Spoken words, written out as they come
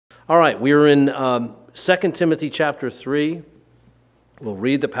All right, we're in 2 Timothy chapter 3. We'll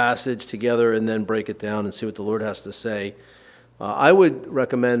read the passage together and then break it down and see what the Lord has to say. I would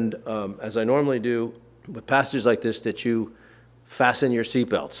recommend, as I normally do, with passages like this, that you fasten your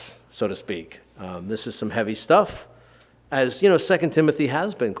seatbelts, so to speak. This is some heavy stuff. As you know, 2 Timothy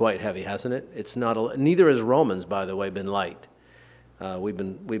has been quite heavy, hasn't it? It's not. Neither has Romans, by the way, been light. We've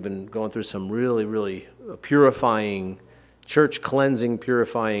been going through some really purifying, church cleansing,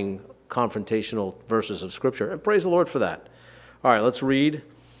 purifying, confrontational verses of Scripture, and praise the Lord for that. All right, let's read.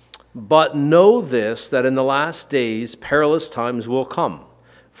 But know this, that in the last days perilous times will come,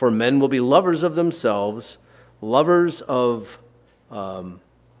 for men will be lovers of themselves, lovers of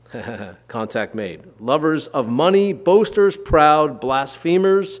contact made, lovers of money, boasters, proud,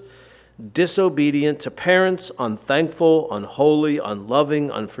 blasphemers, disobedient to parents, unthankful, unholy, unloving,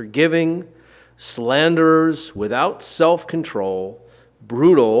 unforgiving, slanderers, without self-control,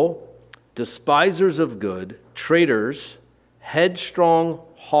 brutal, despisers of good, traitors, headstrong,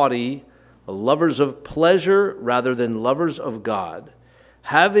 haughty, lovers of pleasure rather than lovers of God,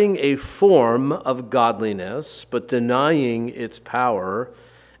 having a form of godliness, but denying its power,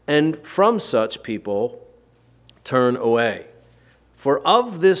 and from such people turn away. For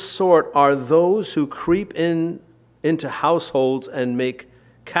of this sort are those who creep into households and make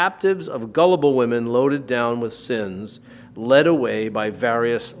captives of gullible women loaded down with sins, led away by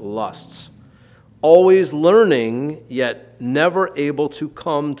various lusts, always learning, yet never able to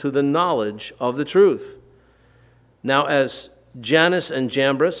come to the knowledge of the truth. Now, as Jannes and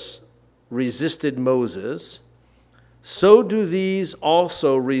Jambres resisted Moses, so do these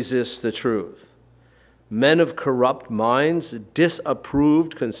also resist the truth. Men of corrupt minds,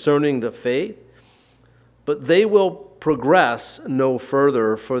 disapproved concerning the faith, but they will progress no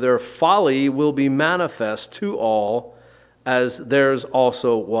further, for their folly will be manifest to all, as theirs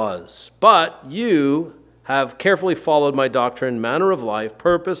also was. But you have carefully followed my doctrine, manner of life,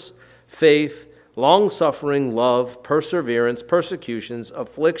 purpose, faith, long-suffering, love, perseverance, persecutions,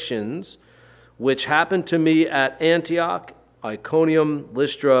 afflictions, which happened to me at Antioch, Iconium,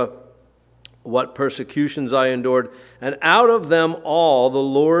 Lystra, what persecutions I endured, and out of them all the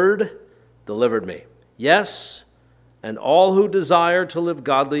Lord delivered me. Yes, and all who desire to live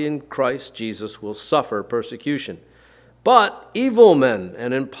godly in Christ Jesus will suffer persecution. But evil men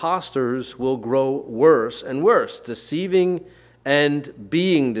and impostors will grow worse and worse, deceiving and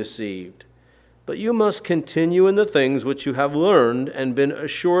being deceived. But you must continue in the things which you have learned and been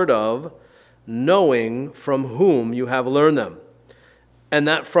assured of, knowing from whom you have learned them, and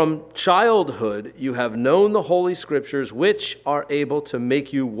that from childhood you have known the Holy Scriptures, which are able to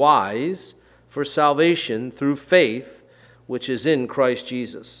make you wise for salvation through faith, which is in Christ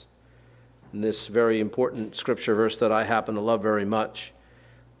Jesus. And this very important scripture verse that I happen to love very much,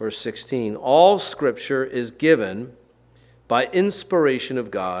 verse 16, all Scripture is given by inspiration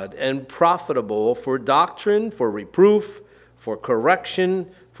of God and profitable for doctrine, for reproof, for correction,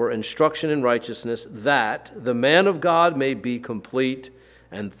 for instruction in righteousness, that the man of God may be complete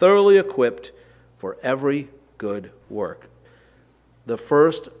and thoroughly equipped for every good work. The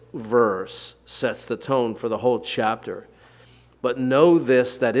first verse sets the tone for the whole chapter. But know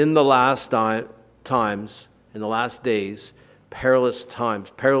this, that in the last times, in the last days, perilous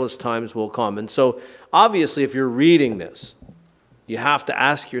times will come. And so, obviously, if you're reading this, you have to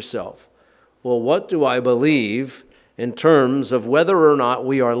ask yourself, well, what do I believe in terms of whether or not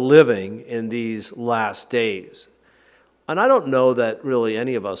we are living in these last days? And I don't know that really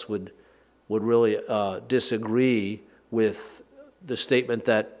any of us would really disagree with the statement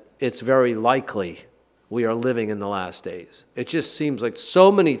that it's very likely we are living in the last days. It just seems like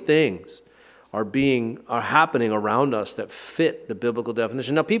so many things are happening around us that fit the biblical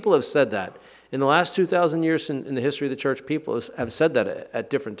definition. Now, people have said that. In the last 2,000 years in the history of the church, people have said that at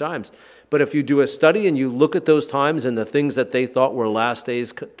different times. But if you do a study and you look at those times and the things that they thought were last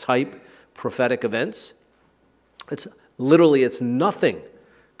days type prophetic events, it's nothing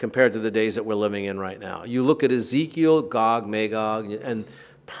compared to the days that we're living in right now. You look at Ezekiel, Gog, Magog, and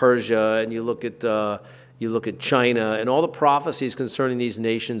Persia, and you look at China and all the prophecies concerning these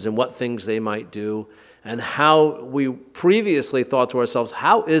nations and what things they might do, and how we previously thought to ourselves,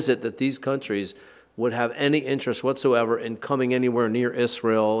 how is it that these countries would have any interest whatsoever in coming anywhere near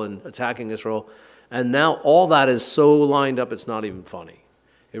Israel and attacking Israel? And now all that is so lined up, it's not even funny.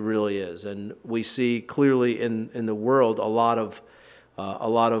 It really is. And we see clearly in the world a lot of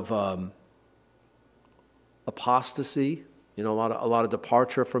apostasy, a lot of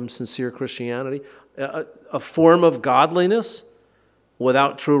departure from sincere Christianity, a form of godliness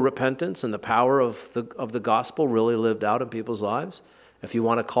without true repentance and the power of the gospel really lived out in people's lives. If you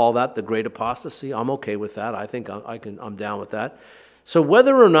want to call that the great apostasy, I'm okay with that. I think I'm down with that. So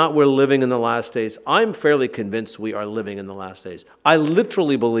whether or not we're living in the last days, I'm fairly convinced we are living in the last days. I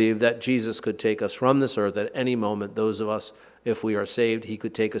literally believe that Jesus could take us from this earth at any moment. Those of us, if we are saved, he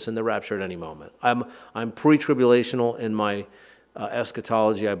could take us in the rapture at any moment. I'm pre-tribulational in my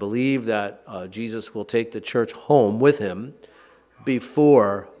eschatology. I believe that Jesus will take the church home with him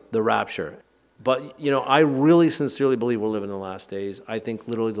before the rapture. But, I really sincerely believe we're living in the last days. I think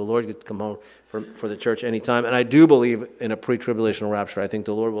literally the Lord could come home for the church anytime. And I do believe in a pre-tribulational rapture. I think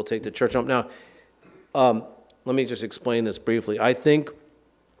the Lord will take the church home. Now, let me just explain this briefly. I think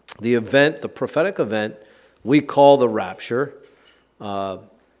the prophetic event we call the rapture,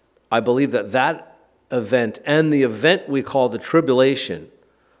 I believe that event and the event we call the tribulation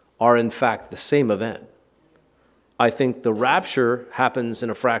are in fact the same event. I think the rapture happens in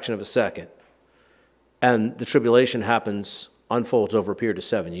a fraction of a second. And the tribulation unfolds over a period of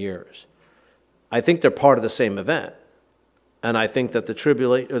 7 years. I think they're part of the same event. And I think that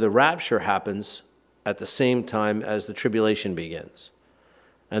the rapture happens at the same time as the tribulation begins.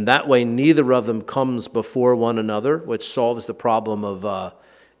 And that way, neither of them comes before one another, which solves the problem of,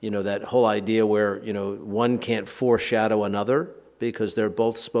 that whole idea where, one can't foreshadow another because they're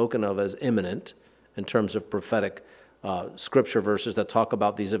both spoken of as imminent in terms of prophetic scripture verses that talk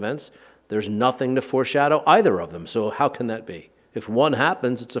about these events. There's nothing to foreshadow either of them. So how can that be? If one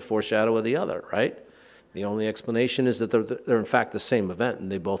happens, it's a foreshadow of the other, right? The only explanation is that they're in fact the same event, and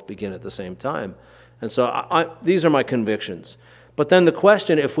they both begin at the same time. And so these are my convictions. But then the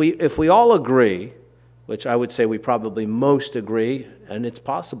question, if we all agree, which I would say we probably most agree, and it's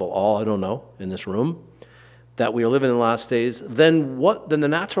possible, I don't know, in this room, that we are living in the last days, then the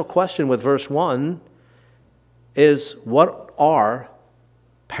natural question with verse 1 is, what are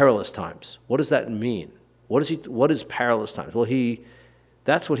perilous times? What does that mean? What is perilous times? Well,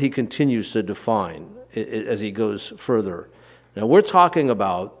 that's what he continues to define as he goes further. Now, we're talking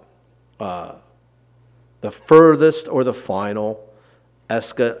about the furthest or the final,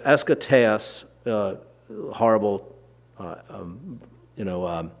 eschateos, horrible,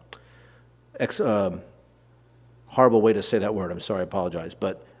 horrible way to say that word. I'm sorry, I apologize.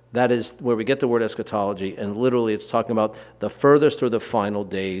 But that is where we get the word eschatology, and literally it's talking about the furthest or the final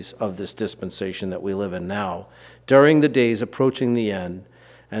days of this dispensation that we live in now, during the days approaching the end.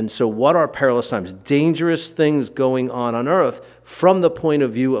 And so what are perilous times? Dangerous things going on earth from the point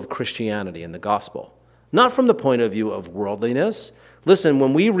of view of Christianity and the gospel, not from the point of view of worldliness. Listen,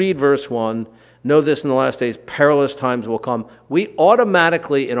 when we read verse 1, know this in the last days, perilous times will come, we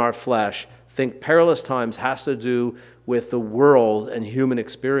automatically in our flesh think perilous times has to do with the world and human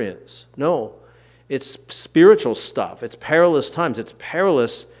experience. No, it's spiritual stuff. It's perilous times. It's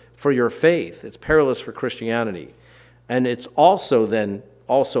perilous for your faith. It's perilous for Christianity. And it's also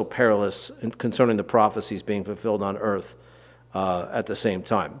perilous concerning the prophecies being fulfilled on earth at the same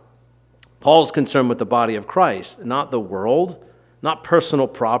time. Paul's concerned with the body of Christ, not the world, not personal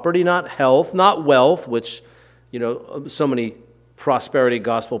property, not health, not wealth, which, so many prosperity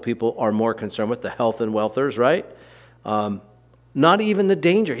gospel people are more concerned with, the health and wealthers, right? Not even the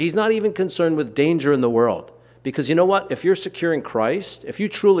danger. He's not even concerned with danger in the world. Because you know what? If you're secure in Christ, if you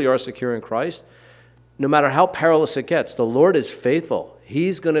truly are secure in Christ, no matter how perilous it gets, the Lord is faithful.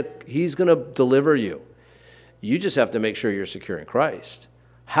 He's gonna deliver you. You just have to make sure you're secure in Christ.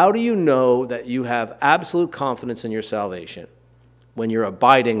 How do you know that you have absolute confidence in your salvation? When you're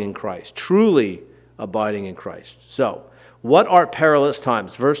abiding in Christ, truly abiding in Christ. So, what are perilous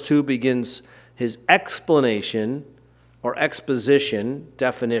times? Verse 2 begins his explanation or exposition,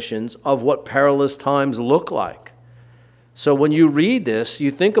 definitions of what perilous times look like. So when you read this, you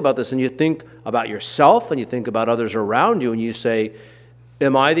think about this and you think about yourself and you think about others around you and you say,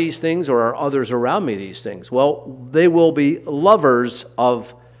 am I these things or are others around me these things? Well, they will be lovers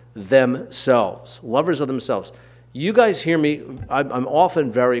of themselves. Lovers of themselves. You guys hear me, I'm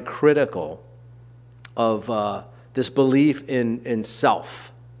often very critical of this belief in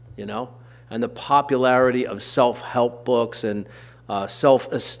self, and the popularity of self-help books and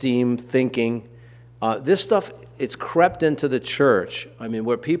self-esteem thinking. This stuff, it's crept into the church. I mean,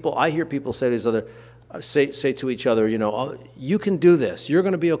 I hear people say to each other, say to each other, oh, you can do this. You're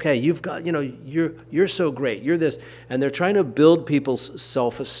going to be okay. You've got, you're so great. You're this. And they're trying to build people's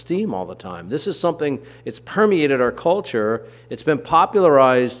self-esteem all the time. This is something, it's permeated our culture. It's been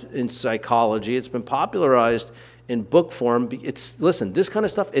popularized in psychology. It's been popularized in book form. Listen, this kind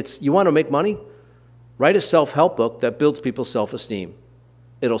of stuff, you want to make money? Write a self-help book that builds people's self-esteem.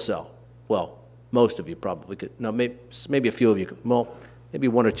 It'll sell. Well, most of you probably could. No, maybe a few of you could. Well, maybe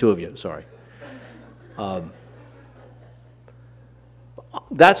one or two of you, sorry.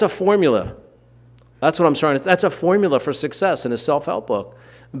 That's a formula. That's what I'm trying to, that's a formula for success in a self-help book.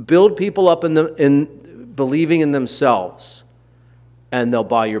 Build people up in believing in themselves, and they'll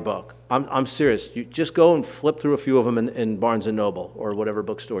buy your book. I'm serious. You just go and flip through a few of them in Barnes & Noble or whatever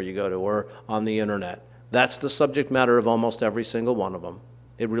bookstore you go to, or on the internet. That's the subject matter of almost every single one of them.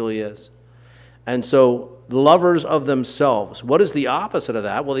 It really is. And so, lovers of themselves. What is the opposite of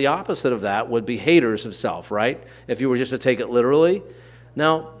that? Well, the opposite of that would be haters of self, right? If you were just to take it literally.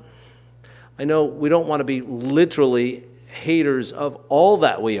 Now, I know we don't want to be literally haters of all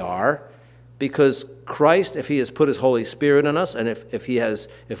that we are, because Christ, if he has put his Holy Spirit in us, and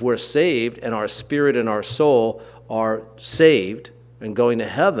if we're saved and our spirit and our soul are saved and going to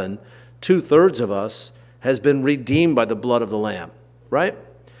heaven, 2/3 of us has been redeemed by the blood of the Lamb, right?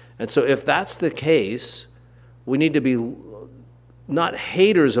 And so if that's the case, we need to be not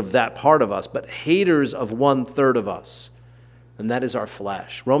haters of that part of us, but haters of 1/3 of us, and that is our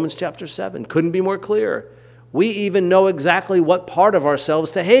flesh. Romans chapter 7 couldn't be more clear. We even know exactly what part of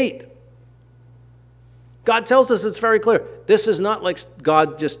ourselves to hate. God tells us, it's very clear. This is not like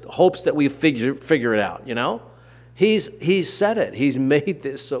God just hopes that we figure it out, you know? He's said it. He's made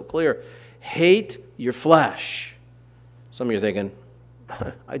this so clear. Hate your flesh. Some of you are thinking,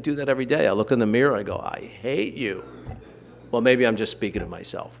 I do that every day. I look in the mirror, I go, I hate you. Well, maybe I'm just speaking to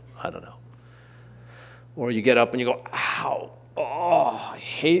myself. I don't know. Or you get up and you go, ow, oh, I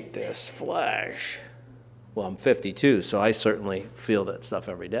hate this flesh. Well, I'm 52, so I certainly feel that stuff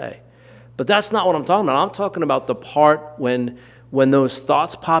every day. But that's not what I'm talking about. I'm talking about the part when those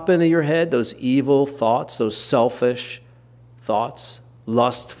thoughts pop into your head, those evil thoughts, those selfish thoughts,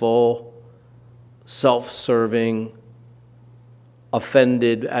 lustful, self-serving,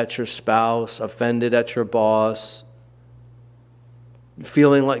 offended at your spouse, offended at your boss,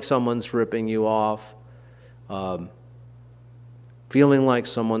 feeling like someone's ripping you off, feeling like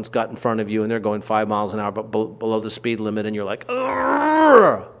someone's got in front of you and they're going 5 miles an hour but below the speed limit, and you're like,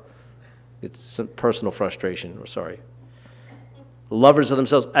 "Argh!" It's some personal frustration, or sorry. Lovers of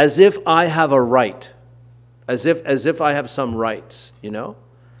themselves, as if I have a right, as if I have some rights, you know?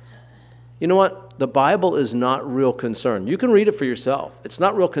 You know what? The Bible is not real concerned. You can read it for yourself. It's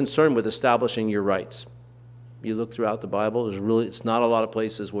not real concerned with establishing your rights. You look throughout the Bible, it's not a lot of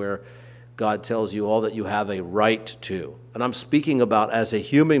places where God tells you all that you have a right to. And I'm speaking about as a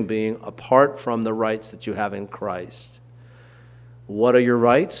human being apart from the rights that you have in Christ. What are your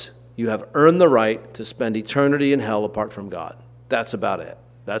rights? You have earned the right to spend eternity in hell apart from God. That's about it.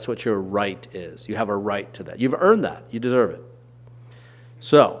 That's what your right is. You have a right to that. You've earned that. You deserve it.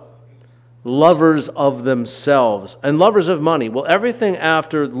 So, lovers of themselves and lovers of money. Well, everything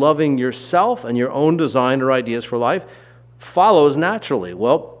after loving yourself and your own design or ideas for life follows naturally.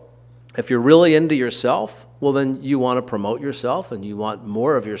 Well, if you're really into yourself, well, then you want to promote yourself and you want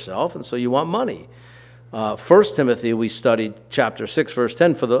more of yourself, and so you want money. 1 Timothy, we studied chapter 6, verse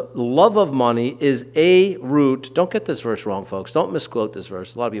 10, for the love of money is a root. Don't get this verse wrong, folks. Don't misquote this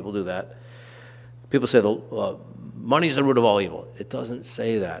verse. A lot of people do that. People say money is the root of all evil. It doesn't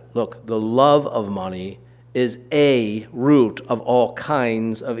say that. Look, the love of money is a root of all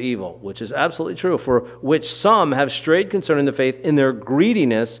kinds of evil, which is absolutely true, for which some have strayed concerning the faith in their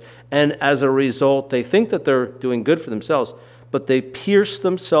greediness, and as a result, they think that they're doing good for themselves, but they pierce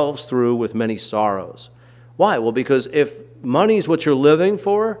themselves through with many sorrows. Why? Well, because if money is what you're living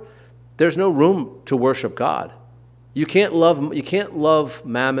for, there's no room to worship God. You can't love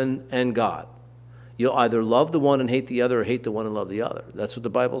mammon and God. You'll either love the one and hate the other, or hate the one and love the other. That's what the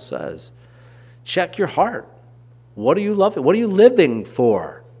Bible says. Check your heart. What are you loving? What are you living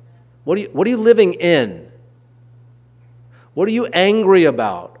for? What are you living in? What are you angry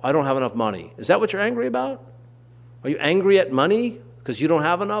about? I don't have enough money. Is that what you're angry about? Are you angry at money because you don't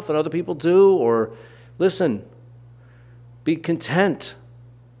have enough and other people do? Or listen, be content.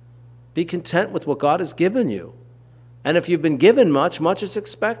 Be content with what God has given you. And if you've been given much, much is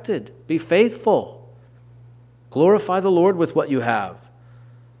expected. Be faithful. Glorify the Lord with what you have.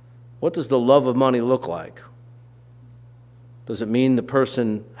 What does the love of money look like? Does it mean the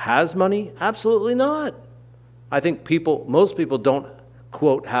person has money? Absolutely not. I think most people don't,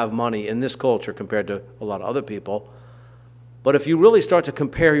 quote, have money in this culture compared to a lot of other people. But if you really start to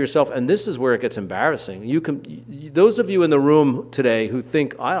compare yourself, and this is where it gets embarrassing, those of you in the room today who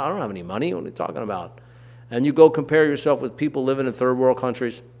think, I don't have any money, what are you talking about? And you go compare yourself with people living in third world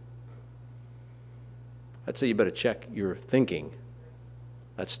countries, I'd say you better check your thinking.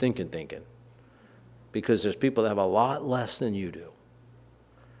 That's stinking thinking. Because there's people that have a lot less than you do.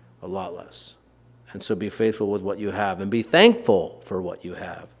 A lot less. And so be faithful with what you have and be thankful for what you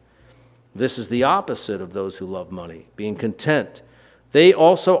have. This is the opposite of those who love money, being content They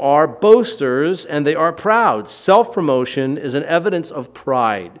also are boasters, and they are proud. Self-promotion is an evidence of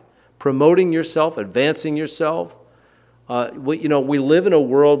pride. Promoting yourself, advancing yourself. We live in a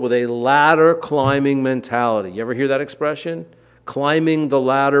world with a ladder-climbing mentality. You ever hear that expression? Climbing the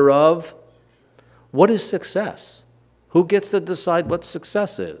ladder of? What is success? Who gets to decide what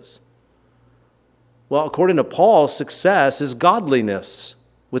success is? Well, according to Paul, success is godliness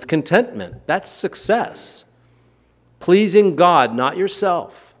with contentment. That's success. Pleasing God, not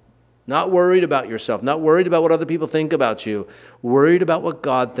yourself. Not worried about yourself. Not worried about what other people think about you. Worried about what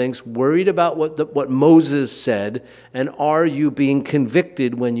God thinks. Worried about what Moses said. And are you being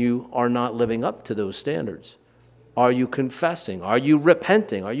convicted when you are not living up to those standards? Are you confessing? Are you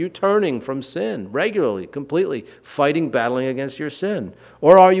repenting? Are you turning from sin regularly, completely, battling against your sin?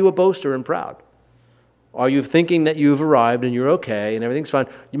 Or are you a boaster and proud? Are you thinking that you've arrived and you're okay and everything's fine?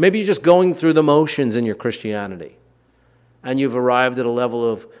 Maybe you're just going through the motions in your Christianity. And you've arrived at a level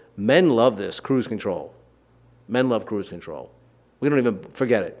of, men love this, cruise control. Men love cruise control. We don't even,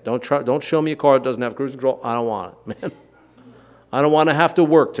 forget it. Don't show me a car that doesn't have cruise control. I don't want it, man. I don't want to have to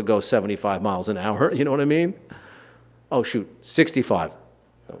work to go 75 miles an hour. You know what I mean? Oh, shoot, 65.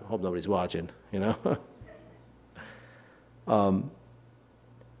 I hope nobody's watching, A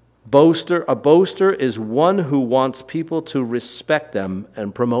boaster is one who wants people to respect them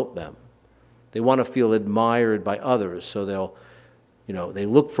and promote them. They want to feel admired by others, so they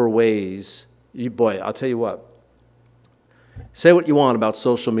look for ways. Boy, I'll tell you what. Say what you want about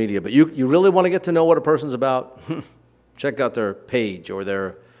social media, but you really want to get to know what a person's about? Check out their page or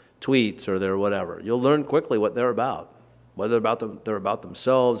their tweets or their whatever. You'll learn quickly what they're about, whether they're about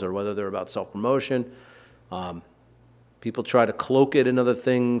themselves or whether they're about self-promotion. People try to cloak it in other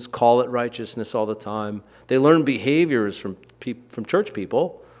things, call it righteousness all the time. They learn behaviors from church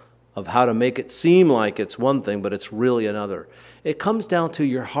people of how to make it seem like it's one thing, but it's really another. It comes down to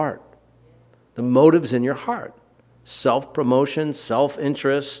your heart, the motives in your heart. Self-promotion,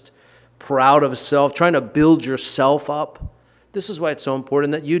 self-interest, proud of self, trying to build yourself up. This is why it's so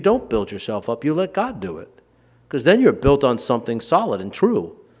important that you don't build yourself up. You let God do it. Because then you're built on something solid and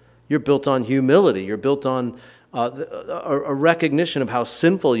true. You're built on humility. You're built on a recognition of how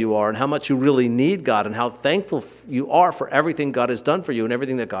sinful you are and how much you really need God and how thankful you are for everything God has done for you and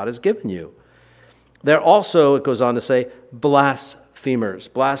everything that God has given you. They're also, it goes on to say, blasphemers,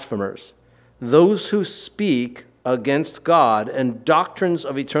 those who speak against God and doctrines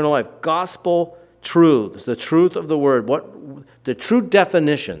of eternal life, gospel truths, the truth of the word, the true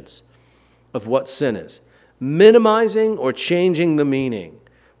definitions of what sin is, minimizing or changing the meaning.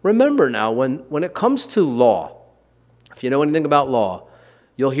 Remember now, when it comes to law, if you know anything about law,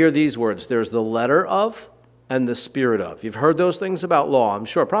 you'll hear these words. There's the letter of and the spirit of. You've heard those things about law. I'm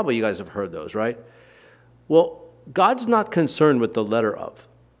sure probably you guys have heard those, right? Well, God's not concerned with the letter of.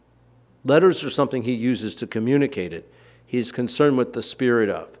 Letters are something he uses to communicate it. He's concerned with the spirit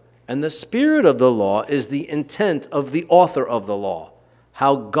of. And the spirit of the law is the intent of the author of the law,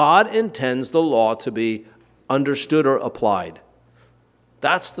 how God intends the law to be understood or applied.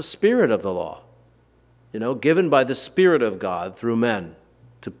 That's the spirit of the law, given by the Spirit of God through men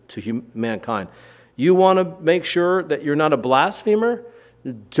to mankind. You want to make sure that you're not a blasphemer?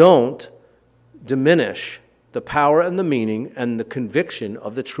 Don't diminish the power and the meaning and the conviction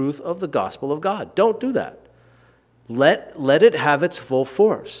of the truth of the gospel of God. Don't do that. Let it have its full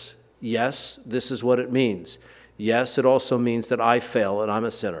force. Yes, this is what it means. Yes, it also means that I fail and I'm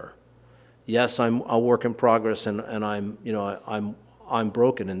a sinner. Yes, I'm a work in progress and I'm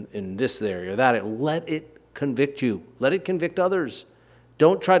broken in this area or that. Let it convict you. Let it convict others.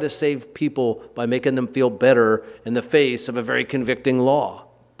 Don't try to save people by making them feel better in the face of a very convicting law.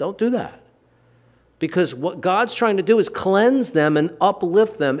 Don't do that. Because what God's trying to do is cleanse them and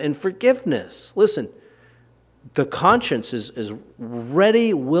uplift them in forgiveness. Listen, the conscience is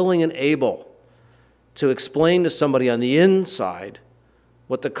ready, willing, and able to explain to somebody on the inside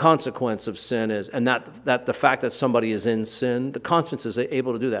what the consequence of sin is, and that the fact that somebody is in sin, the conscience is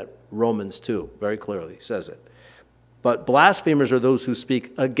able to do that. Romans 2 very clearly says it. But blasphemers are those who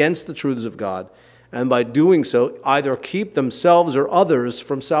speak against the truths of God, and by doing so, either keep themselves or others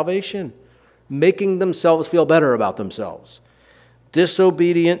from salvation, making themselves feel better about themselves.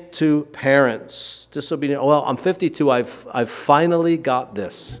 Disobedient to parents. Disobedient. Well, I'm 52. I've finally got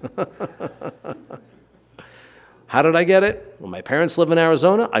this. How did I get it? Well, my parents live in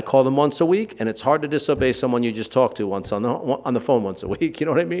Arizona. I call them once a week, and it's hard to disobey someone you just talked to once on the phone once a week. You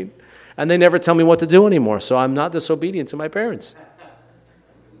know what I mean? And they never tell me what to do anymore, so I'm not disobedient to my parents.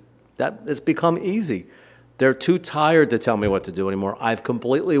 It's become easy. They're too tired to tell me what to do anymore. I've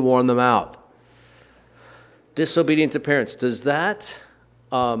completely worn them out. Disobedient to parents. Does that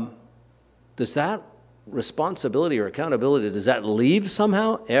responsibility or accountability, does that leave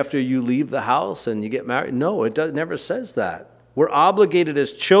somehow after you leave the house and you get married? No, never says that. We're obligated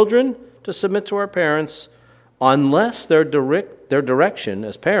as children to submit to our parents unless their direction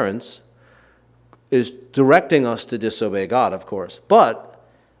as parents is directing us to disobey God, of course. But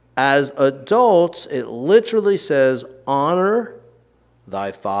as adults, it literally says, honor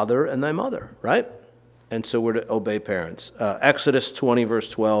thy father and thy mother, right? And so we're to obey parents. Exodus 20, verse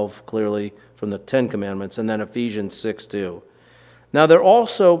 12, clearly from the Ten Commandments, and then Ephesians 6:2. Now, there are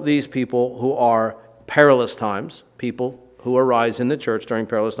also these people who are perilous times, people who arise in the church during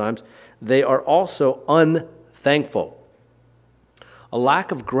perilous times. They are also unthankful. A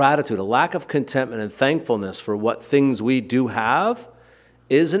lack of gratitude, a lack of contentment and thankfulness for what things we do have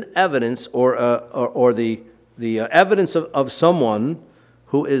is an evidence or the evidence of someone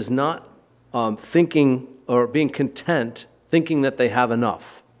who is not thinking or being content, thinking that they have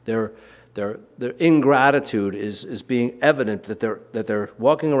enough. Their ingratitude is being evident that they're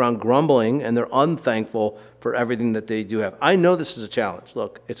walking around grumbling and they're unthankful for everything that they do have. I know this is a challenge.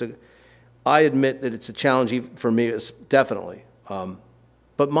 Look, I admit that it's a challenge even for me, definitely.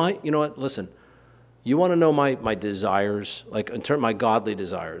 But you know what? Listen, you want to know my desires, like in terms of my godly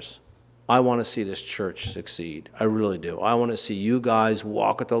desires. I want to see this church succeed. I really do. I want to see you guys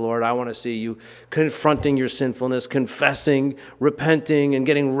walk with the Lord. I want to see you confronting your sinfulness, confessing, repenting, and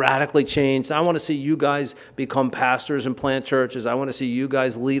getting radically changed. I want to see you guys become pastors and plant churches. I want to see you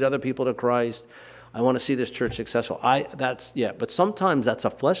guys lead other people to Christ. I want to see this church successful. But sometimes that's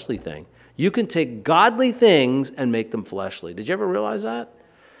a fleshly thing. You can take godly things and make them fleshly. Did you ever realize that?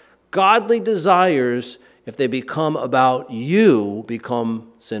 Godly desires, if they become about you,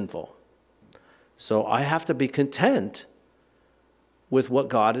 become sinful. So I have to be content with what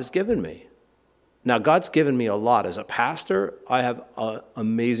God has given me. Now, God's given me a lot. As a pastor, I have an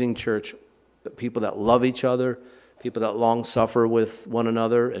amazing church, people that love each other, people that long suffer with one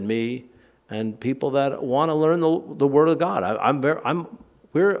another and me, and people that want to learn the Word of God.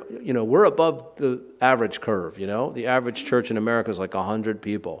 We're above the average curve. The average church in America is like 100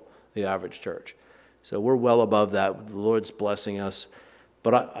 people. The average church. So we're well above that. The Lord's blessing us.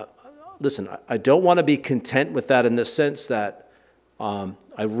 But listen, I don't want to be content with that in the sense that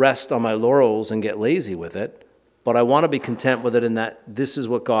I rest on my laurels and get lazy with it. But I want to be content with it in that this is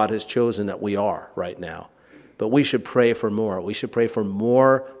what God has chosen that we are right now. But we should pray for more. We should pray for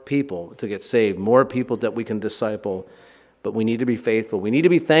more people to get saved, more people that we can disciple. But we need to be faithful. We need to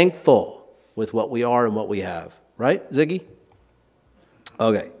be thankful with what we are and what we have. Right, Ziggy?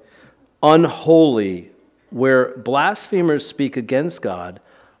 Okay. Unholy, where blasphemers speak against God,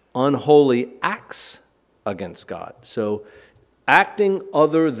 unholy acts against God. So acting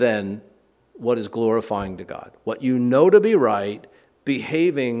other than what is glorifying to God. What you know to be right,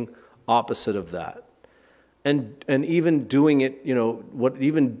 behaving opposite of that. And even doing it,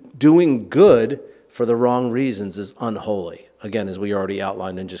 even doing good for the wrong reasons is unholy. Again, as we already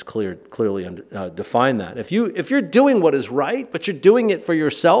outlined and just clearly defined that. If you're doing what is right, but you're doing it for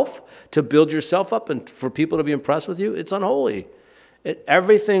yourself, to build yourself up and for people to be impressed with you, it's unholy.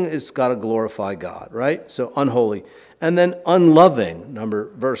 Everything has got to glorify God, right? So unholy. And then unloving,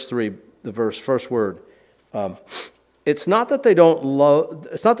 verse 3, first word. It's not that they don't love.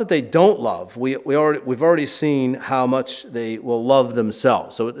 It's not that they don't love. We've already seen how much they will love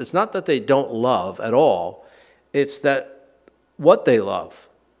themselves. So it's not that they don't love at all. It's that what they love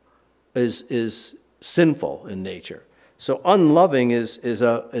is sinful in nature. So unloving is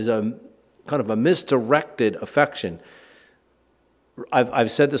a kind of a misdirected affection. I've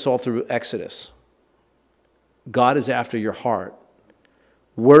said this all through Exodus. God is after your heart.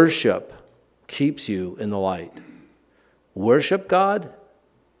 Worship keeps you in the light. Worship God,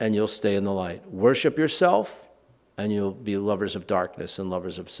 and you'll stay in the light. Worship yourself, and you'll be lovers of darkness and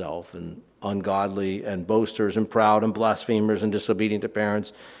lovers of self and ungodly and boasters and proud and blasphemers and disobedient to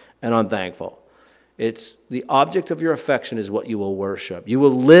parents and unthankful. It's the object of your affection is what you will worship. You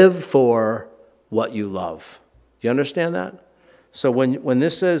will live for what you love. Do you understand that? So when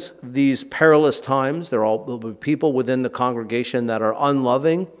this says these perilous times, there'll be people within the congregation that are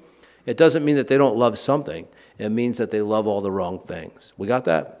unloving. It doesn't mean that they don't love something. It means that they love all the wrong things. We got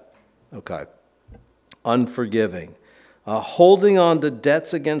that? Okay. Unforgiving. Holding on to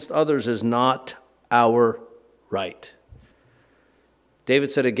debts against others is not our right.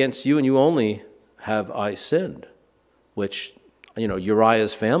 David said, against you and you only have I sinned. Which,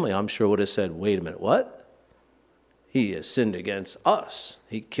 Uriah's family, I'm sure would have said, wait a minute, what? He has sinned against us.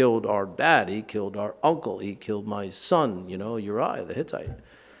 He killed our dad. He killed our uncle. He killed my son, Uriah the Hittite.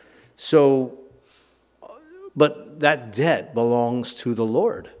 So, But that debt belongs to the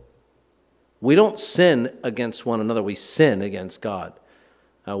Lord. We don't sin against one another. We sin against God.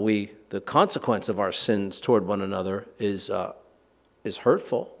 The consequence of our sins toward one another is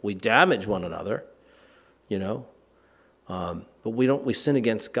hurtful. We damage one another, but we sin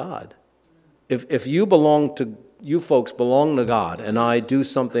against God. If you folks belong to God, and I do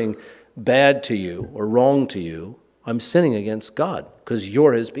something bad to you or wrong to you, I'm sinning against God because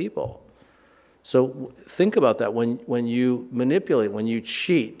you're his people. So think about that when you manipulate, when you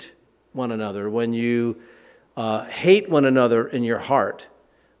cheat one another, when you hate one another in your heart,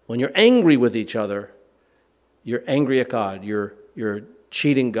 when you're angry with each other, you're angry at God, you're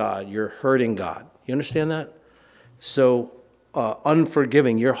cheating God, you're hurting God. You understand that? So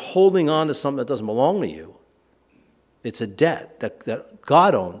unforgiving, you're holding on to something that doesn't belong to you. It's a debt that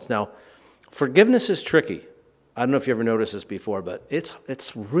God owns. Now, forgiveness is tricky. I don't know if you ever noticed this before, but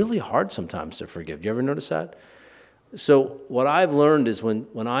it's really hard sometimes to forgive. You ever notice that? So what I've learned is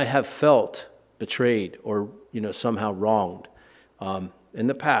when I have felt betrayed or somehow wronged, in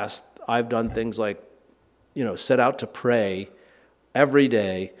the past I've done things like set out to pray every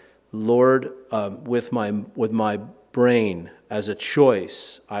day, Lord, with my brain as a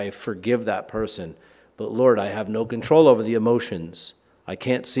choice, I forgive that person. But Lord, I have no control over the emotions. I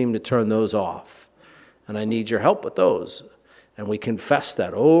can't seem to turn those off. And I need your help with those. And we confess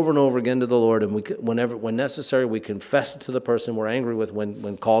that over and over again to the Lord. And when necessary, we confess it to the person we're angry with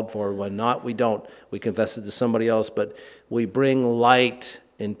when called for. When not, we don't. We confess it to somebody else. But we bring light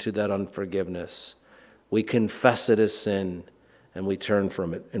into that unforgiveness. We confess it as sin, and we turn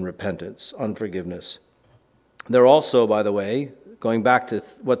from it in repentance, unforgiveness. They're also, by the way, going back to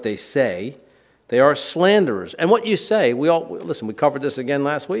what they say, they are slanderers. And what you say, we covered this again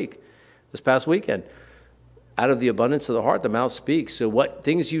this past weekend. Out of the abundance of the heart, the mouth speaks. So what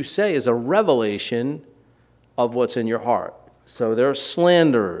things you say is a revelation of what's in your heart. So they're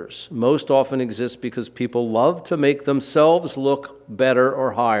slanderers. Most often exist because people love to make themselves look better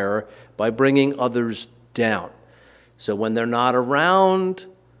or higher by bringing others down. So when they're not around,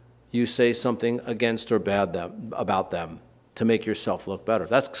 you say something against or bad about them to make yourself look better.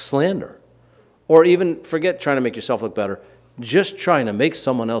 That's slander. Or even forget trying to make yourself look better, just trying to make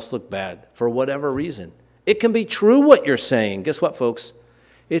someone else look bad for whatever reason. It can be true what you're saying. Guess what, folks?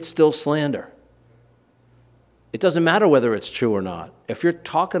 It's still slander. It doesn't matter whether it's true or not. If you're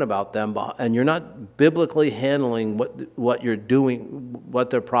talking about them and you're not biblically handling what you're doing,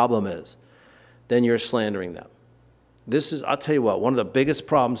 what their problem is, then you're slandering them. I'll tell you what, one of the biggest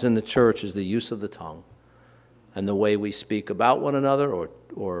problems in the church is the use of the tongue and the way we speak about one another,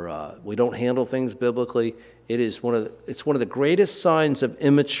 or we don't handle things biblically. It's one of the greatest signs of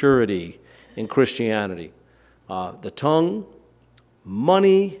immaturity in Christianity. The tongue,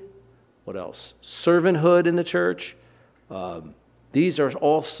 money, what else? Servanthood in the church. These are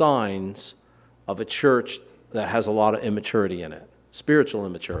all signs of a church that has a lot of immaturity in it, spiritual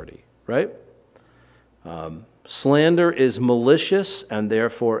immaturity, right? Slander is malicious and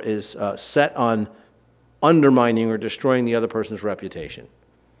therefore is set on undermining or destroying the other person's reputation,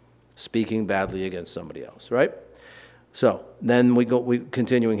 speaking badly against somebody else, right? So then we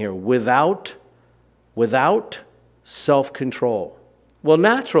continuing here. Without self-control. Well,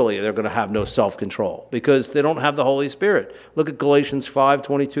 naturally, they're going to have no self-control because they don't have the Holy Spirit. Look at Galatians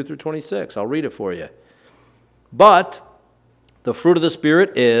 5:22 through 26. I'll read it for you. But the fruit of the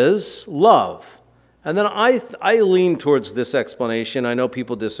Spirit is love. And then I lean towards this explanation. I know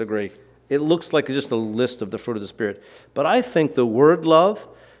people disagree. It looks like just a list of the fruit of the Spirit. But I think the word love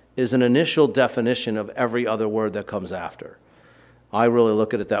is an initial definition of every other word that comes after. I really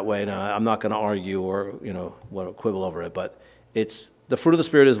look at it that way. Now, I'm not going to argue or quibble over it, but the fruit of the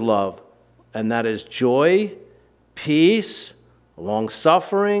Spirit is love, and that is joy, peace,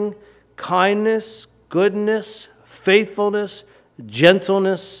 long-suffering, kindness, goodness, faithfulness,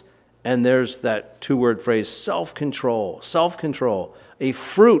 gentleness, and there's that two-word phrase, self-control, a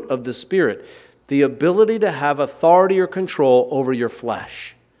fruit of the Spirit, the ability to have authority or control over your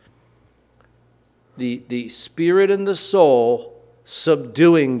flesh. The spirit and the soul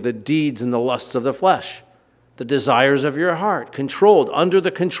subduing the deeds and the lusts of the flesh, the desires of your heart, controlled, under the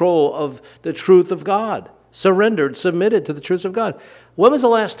control of the truth of God, surrendered, submitted to the truths of God. When was the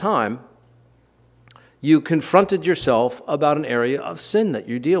last time you confronted yourself about an area of sin that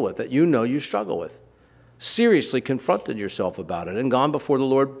you deal with, that you struggle with? Seriously confronted yourself about it and gone before the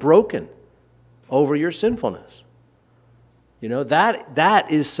Lord broken over your sinfulness. That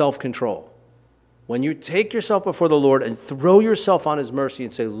is self-control. When you take yourself before the Lord and throw yourself on His mercy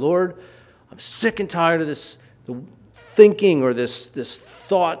and say, Lord, I'm sick and tired of this thinking or this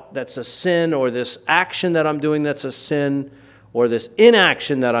thought that's a sin, or this action that I'm doing that's a sin, or this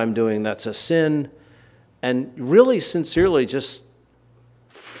inaction that I'm doing that's a sin, and really sincerely just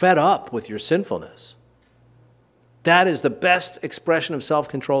fed up with your sinfulness. That is the best expression of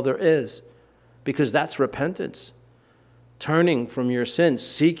self-control there is, because that's repentance. Turning from your sins,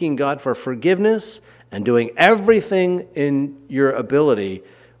 seeking God for forgiveness, and doing everything in your ability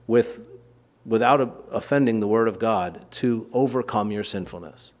without offending the Word of God to overcome your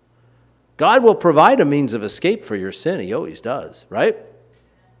sinfulness. God will provide a means of escape for your sin. He always does, right?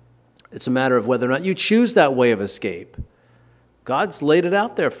 It's a matter of whether or not you choose that way of escape. God's laid it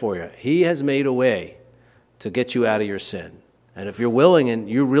out there for you. He has made a way to get you out of your sin. And if you're willing and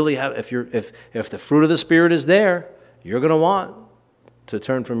you really have, if the fruit of the Spirit is there, you're going to want to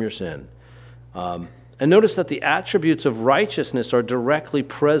turn from your sin. And notice that the attributes of righteousness are directly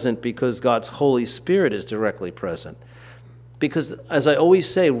present because God's Holy Spirit is directly present. Because, as I always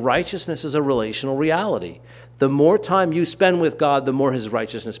say, righteousness is a relational reality. The more time you spend with God, the more His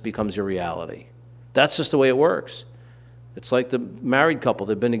righteousness becomes your reality. That's just the way it works. It's like the married couple.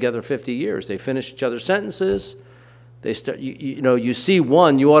 They've been together 50 years. They finish each other's sentences. They start. You see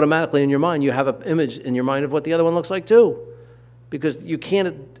one, you automatically in your mind, you have an image in your mind of what the other one looks like too. Because you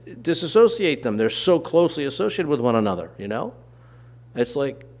can't disassociate them. They're so closely associated with one another, you know? It's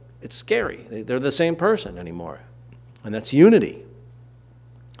like, it's scary. They're the same person anymore. And that's unity.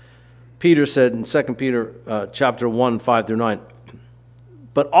 Peter said in 2 Peter chapter 1, 5 through 9,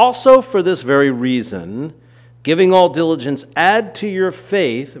 but also for this very reason, giving all diligence, add to your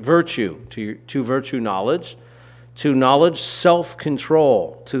faith virtue, to virtue knowledge, to knowledge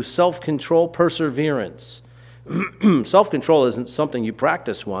self-control, to self-control perseverance. Self-control isn't something you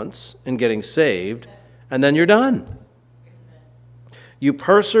practice once in getting saved, and then you're done. You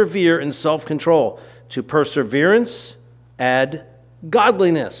persevere in self-control. To perseverance, add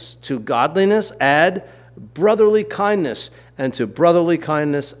godliness. To godliness, add brotherly kindness. And to brotherly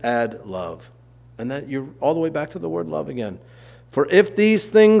kindness, add love. And that you're all the way back to the word love again. For if these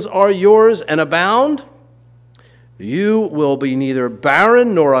things are yours and abound, you will be neither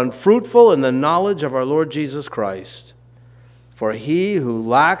barren nor unfruitful in the knowledge of our Lord Jesus Christ. For he who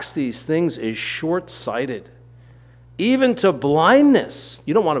lacks these things is short-sighted, even to blindness.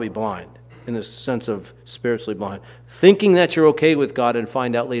 You don't want to be blind in the sense of spiritually blind, thinking that you're okay with God and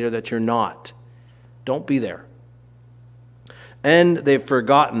find out later that you're not. Don't be there. And they've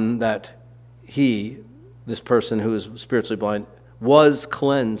forgotten that he, this person who is spiritually blind, was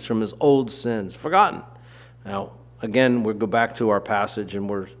cleansed from his old sins. Forgotten. Now, again, we'll go back to our passage, and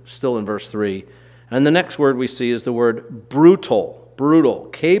we're still in verse 3. And the next word we see is the word brutal. Brutal.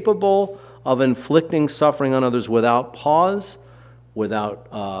 Capable of inflicting suffering on others without pause,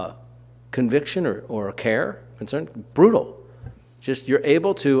 without conviction or care, concern. Brutal. Just you're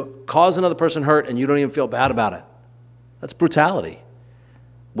able to cause another person hurt, and you don't even feel bad about it. That's brutality.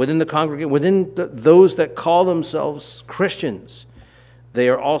 Within the congregation, within those that call themselves Christians, they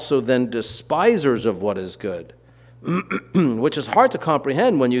are also then despisers of what is good. Which is hard to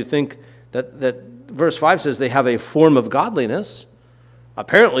comprehend when you think that verse 5 says they have a form of godliness.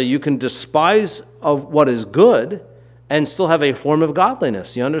 Apparently, you can despise of what is good and still have a form of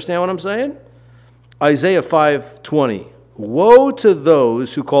godliness. You understand what I'm saying? Isaiah 5:20. Woe to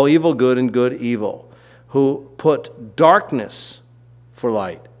those who call evil good and good evil, who put darkness for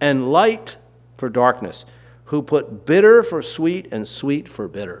light and light for darkness, who put bitter for sweet and sweet for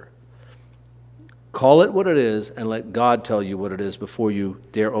bitter. Call it what it is and let God tell you what it is before you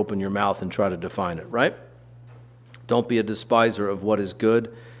dare open your mouth and try to define it, right? Don't be a despiser of what is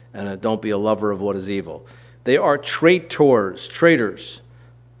good, and don't be a lover of what is evil. They are traitors.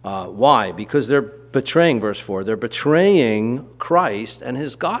 Why? Because they're betraying, verse 4, they're betraying Christ and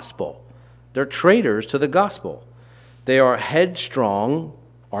his gospel. They're traitors to the gospel. They are headstrong,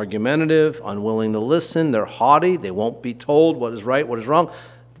 argumentative, unwilling to listen. They're haughty. They won't be told what is right, what is wrong.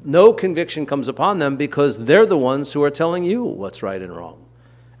 No conviction comes upon them because they're the ones who are telling you what's right and wrong.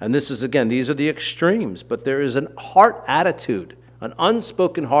 And this is, again, these are the extremes, but there is an heart attitude, an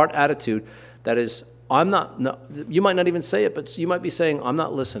unspoken heart attitude that is, you might not even say it, but you might be saying, I'm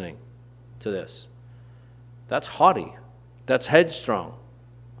not listening to this. That's haughty. That's headstrong.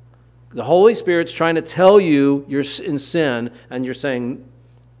 The Holy Spirit's trying to tell you you're in sin, and you're saying,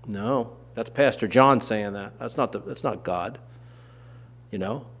 no, that's Pastor John saying that. That's not God. You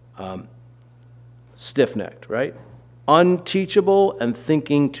know, stiff-necked, right? Unteachable and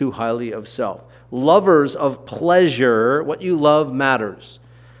thinking too highly of self. Lovers of pleasure. What you love matters.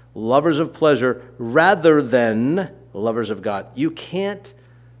 Lovers of pleasure rather than lovers of God. You can't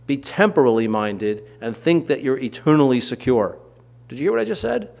be temporally minded and think that you're eternally secure. Did you hear what I just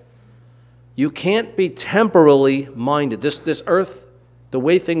said? You can't be temporally minded. This earth, the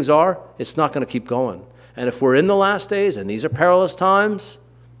way things are, it's not going to keep going. And if we're in the last days and these are perilous times,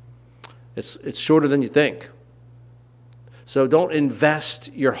 it's shorter than you think. So don't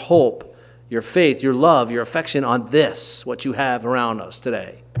invest your hope, your faith, your love, your affection on this, what you have around us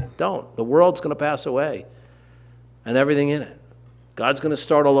today. Don't. The world's going to pass away and everything in it. God's going to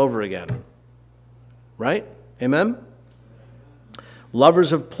start all over again. Right? Amen?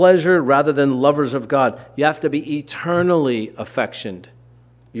 Lovers of pleasure rather than lovers of God. You have to be eternally affectioned.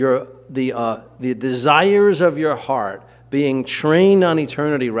 The desires of your heart being trained on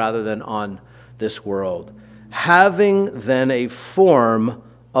eternity rather than on this world. Having then a form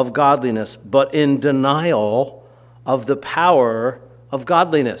of godliness, but in denial of the power of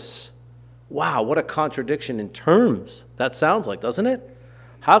godliness. Wow, what a contradiction in terms that sounds like, doesn't it?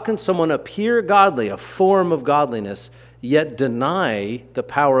 How can someone appear godly, a form of godliness, yet deny the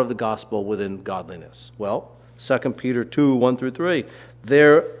power of the gospel within godliness? Well, 2 Peter 2, 1 through 3.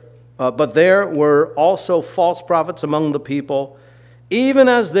 But there were also false prophets among the people, even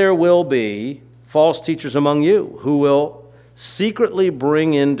as there will be false teachers among you, who will secretly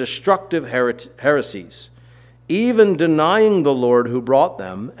bring in destructive heresies, even denying the Lord who brought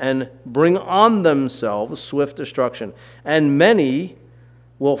them, and bring on themselves swift destruction. And many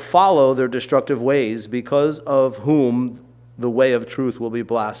will follow their destructive ways, because of whom the way of truth will be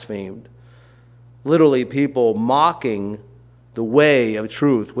blasphemed. Literally, people mocking the way of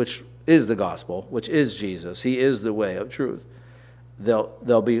truth, which is the gospel, which is Jesus. He is the way of truth.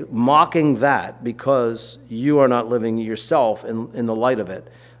 They'll be mocking that because you are not living yourself in the light of it.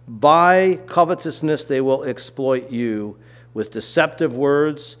 By covetousness they will exploit you with deceptive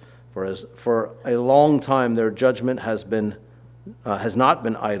words. For a long time their judgment has not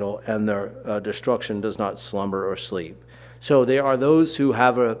been idle, and their destruction does not slumber or sleep. So they are those who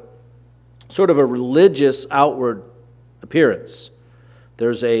have a sort of a religious outward appearance.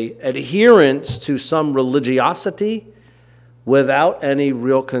 There's a adherence to some religiosity without any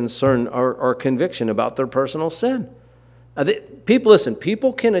real concern or conviction about their personal sin.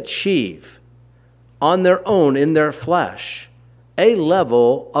 People can achieve on their own, in their flesh, a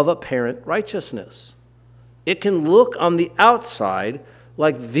level of apparent righteousness. It can look on the outside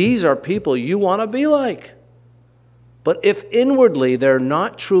like these are people you want to be like. But if inwardly they're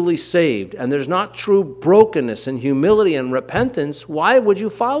not truly saved and there's not true brokenness and humility and repentance, why would you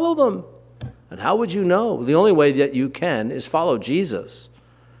follow them? And how would you know? The only way that you can is follow Jesus.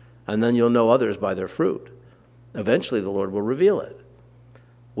 And then you'll know others by their fruit. Eventually the Lord will reveal it.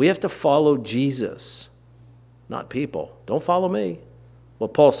 We have to follow Jesus, not people. Don't follow me. Well,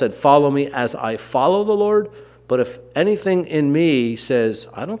 Paul said, follow me as I follow the Lord. But if anything in me says,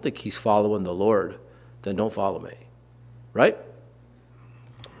 I don't think he's following the Lord, then don't follow me. Right?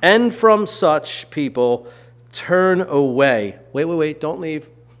 And from such people turn away. Wait, don't leave.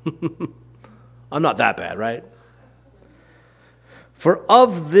 I'm not that bad, right? For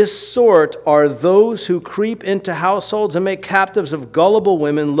of this sort are those who creep into households and make captives of gullible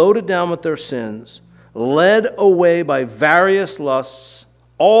women, loaded down with their sins, led away by various lusts,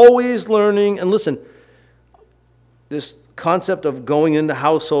 always learning. And listen, this concept of going into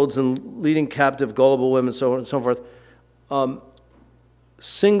households and leading captive gullible women, so on and so forth.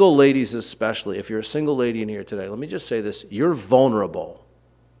 Single ladies especially, if you're a single lady in here today, let me just say this. You're vulnerable.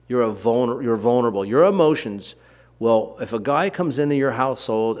 You're vulnerable. Your emotions, well, if a guy comes into your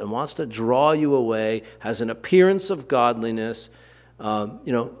household and wants to draw you away, has an appearance of godliness,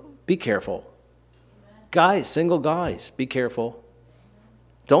 be careful. Guys, single guys, be careful.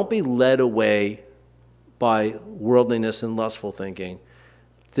 Don't be led away by worldliness and lustful thinking.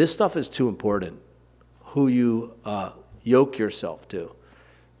 This stuff is too important. Who you yoke yourself to.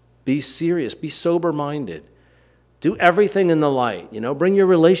 Be serious. Be sober-minded. Do everything in the light. Bring your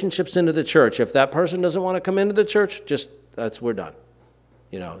relationships into the church. If that person doesn't want to come into the church, we're done.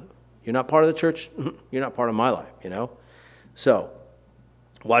 You're not part of the church. You're not part of my life. So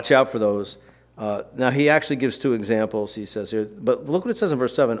watch out for those. Now he actually gives two examples. He says here, but look what it says in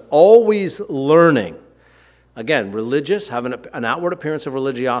verse 7. Always learning. Again, religious, having an outward appearance of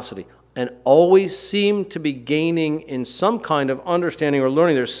religiosity, and always seem to be gaining in some kind of understanding or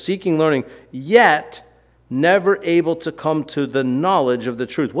learning. They're seeking learning, yet never able to come to the knowledge of the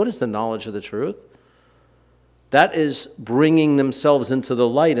truth. What is the knowledge of the truth? That is bringing themselves into the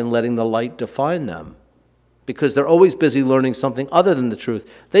light and letting the light define them, because they're always busy learning something other than the truth.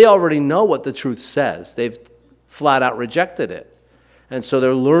 They already know what the truth says. They've flat out rejected it. And so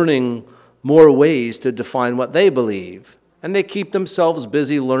they're learning more ways to define what they believe And they keep themselves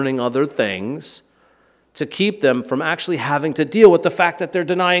busy learning other things to keep them from actually having to deal with the fact that they're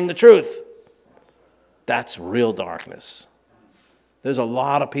denying the truth. That's real darkness. There's a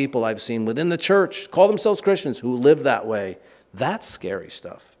lot of people I've seen within the church, call themselves Christians, who live that way. That's scary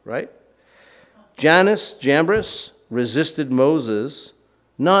stuff, right? Jambres resisted Moses,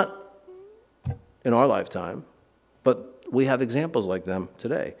 not in our lifetime, but we have examples like them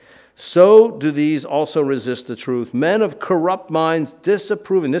today. So do these also resist the truth. Men of corrupt minds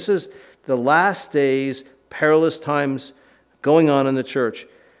disapproving. This is the last days, perilous times going on in the church.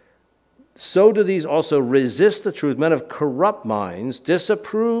 So do these also resist the truth. Men of corrupt minds,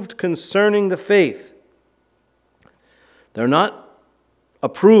 disapproved concerning the faith. They're not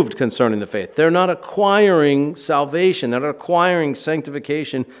approved concerning the faith. They're not acquiring salvation. They're not acquiring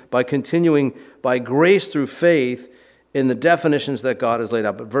sanctification by continuing by grace through faith in the definitions that God has laid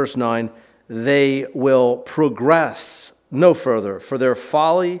out. But verse 9, they will progress no further, for their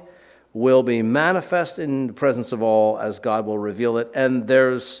folly will be manifest in the presence of all as God will reveal it. And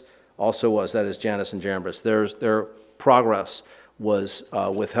theirs also was, that is Jannes and Jambres, their progress was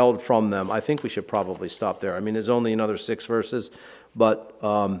withheld from them. I think we should probably stop there. I mean, there's only another 6 verses, but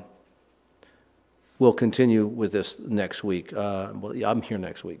we'll continue with this next week. Well, yeah, I'm here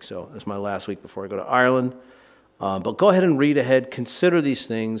next week, so it's my last week before I go to Ireland. But go ahead and read ahead. Consider these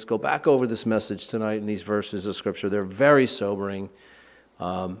things. Go back over this message tonight and these verses of Scripture. They're very sobering.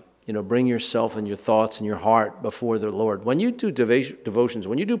 Bring yourself and your thoughts and your heart before the Lord. When you do devotions,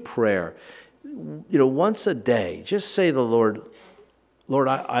 when you do prayer, once a day, just say to the Lord,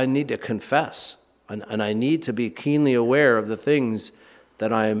 I need to confess, and I need to be keenly aware of the things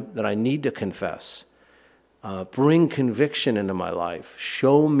that I need to confess. Bring conviction into my life.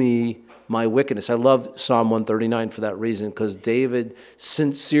 Show me my wickedness. I love Psalm 139 for that reason, because David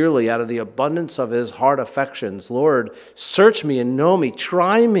sincerely, out of the abundance of his heart affections, Lord, search me and know me,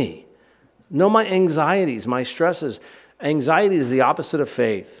 try me. Know my anxieties, my stresses. Anxiety is the opposite of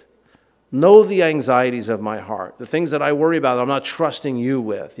faith. Know the anxieties of my heart, the things that I worry about that I'm not trusting you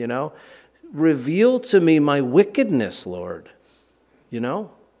with, Reveal to me my wickedness, Lord,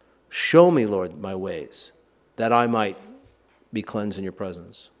 Show me, Lord, my ways, that I might be cleansed in your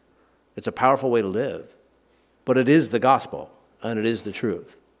presence. It's a powerful way to live, but it is the gospel, and it is the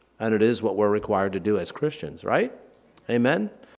truth, and it is what we're required to do as Christians, right? Amen?